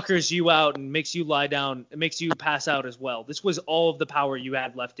tuckers you out and makes you lie down. It makes you pass out as well. This was all of the power you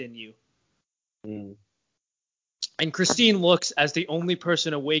had left in you. Mm. And Christine looks as the only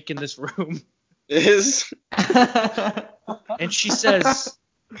person awake in this room. Is? And she says,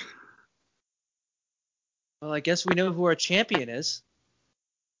 well, I guess we know who our champion is.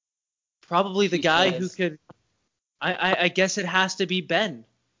 Probably the guy who could... I guess it has to be Ben.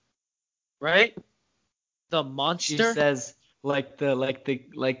 Right? The monster? She says, like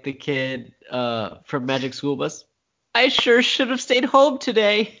the kid from Magic School Bus, I sure should have stayed home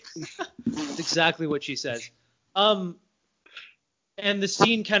today. That's exactly what she says. And the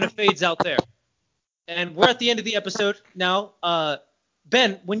scene kind of fades out there. And we're at the end of the episode now.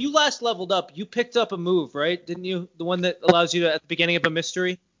 Ben, when you last leveled up, you picked up a move, right? Didn't you? The one that allows you to, at the beginning of a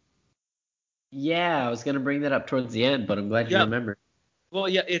mystery? Yeah, I was going to bring that up towards the end, but I'm glad you remembered. Well,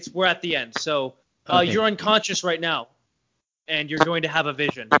 yeah, we're at the end. So Okay. You're unconscious right now, and you're going to have a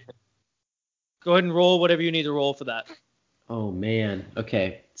vision. Go ahead and roll whatever you need to roll for that. Oh, man.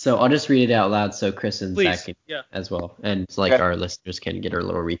 Okay. So I'll just read it out loud so Chris and Zach can as well. And our listeners can get a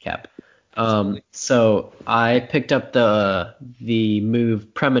little recap. So I picked up the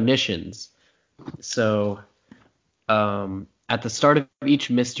move Premonitions. So at the start of each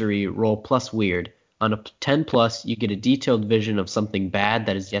mystery, roll plus weird. On a 10 plus, you get a detailed vision of something bad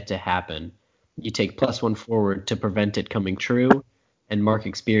that is yet to happen. You take +1 forward to prevent it coming true, and mark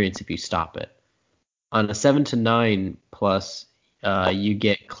experience if you stop it. On a 7 to 9 plus, you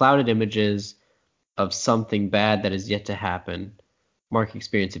get clouded images of something bad that is yet to happen. Mark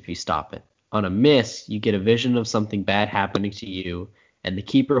experience if you stop it. On a miss, you get a vision of something bad happening to you, and the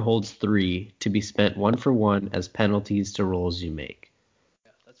keeper holds 3 to be spent 1 for 1 as penalties to rolls you make.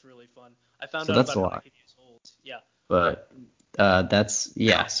 Yeah, that's really fun. I found So out that's about a how lot. I could use holds. Yeah. But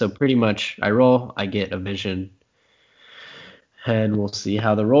so pretty much I roll, I get a vision, and we'll see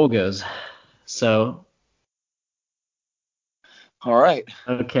how the roll goes. So, All right.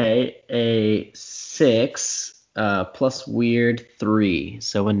 okay, a 6 plus weird 3,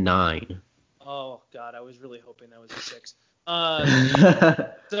 so a 9. Oh God, I was really hoping that was a 6.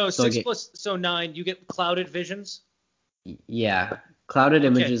 So So 6 plus 9, you get clouded visions. Yeah, clouded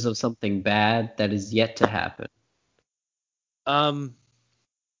images of something bad that is yet to happen.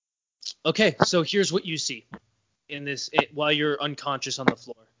 Okay, so here's what you see in this while you're unconscious on the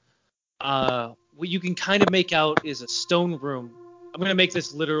floor. What you can kind of make out is a stone room. I'm gonna make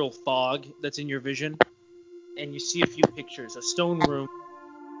this literal fog that's in your vision, and you see a few pictures. A stone room,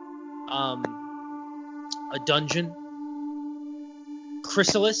 a dungeon,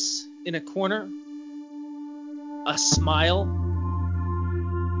 chrysalis in a corner, a smile,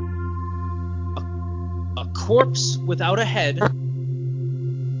 corpse without a head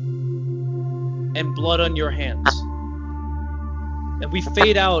and blood on your hands. And we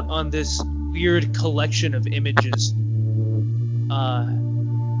fade out on this weird collection of images.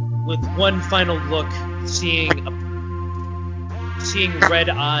 With one final look, seeing red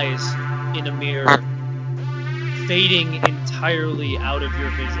eyes in a mirror, fading entirely out of your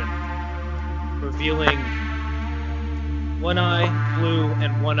vision, revealing one eye blue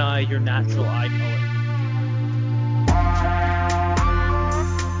and one eye your natural eye color.